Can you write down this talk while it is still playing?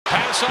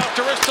Pass off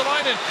to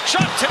Ristolainen.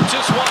 Shot tipped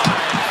just wide.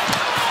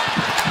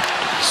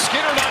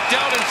 Skinner knocked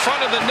down in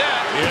front of the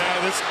net.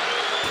 Yeah,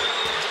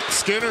 this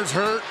Skinner's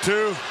hurt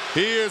too.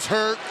 He is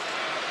hurt.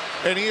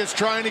 And he is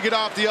trying to get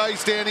off the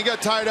ice, Dan. He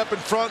got tied up in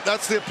front.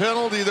 That's the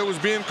penalty that was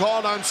being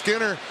called on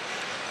Skinner.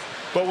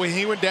 But when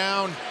he went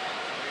down,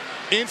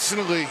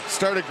 instantly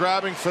started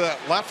grabbing for that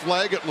left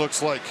leg, it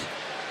looks like.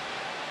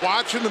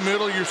 Watch in the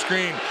middle of your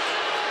screen.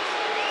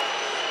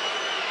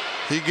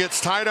 He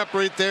gets tied up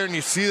right there, and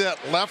you see that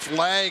left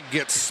leg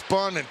get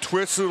spun and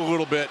twisted a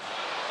little bit.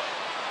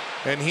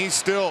 And he's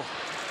still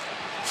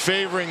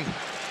favoring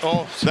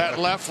that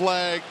left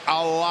leg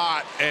a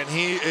lot, and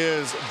he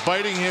is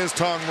biting his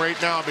tongue right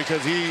now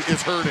because he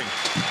is hurting.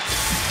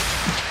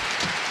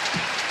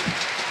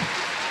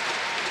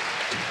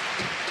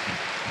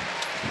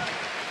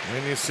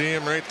 And you see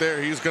him right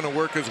there. He's going to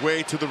work his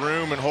way to the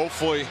room, and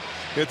hopefully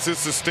it's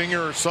just a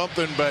stinger or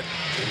something, but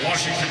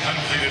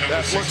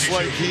that looks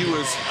like he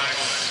was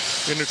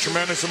in a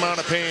tremendous amount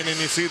of pain, and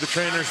you see the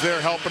trainers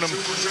there helping him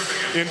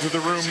into the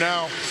room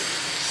now.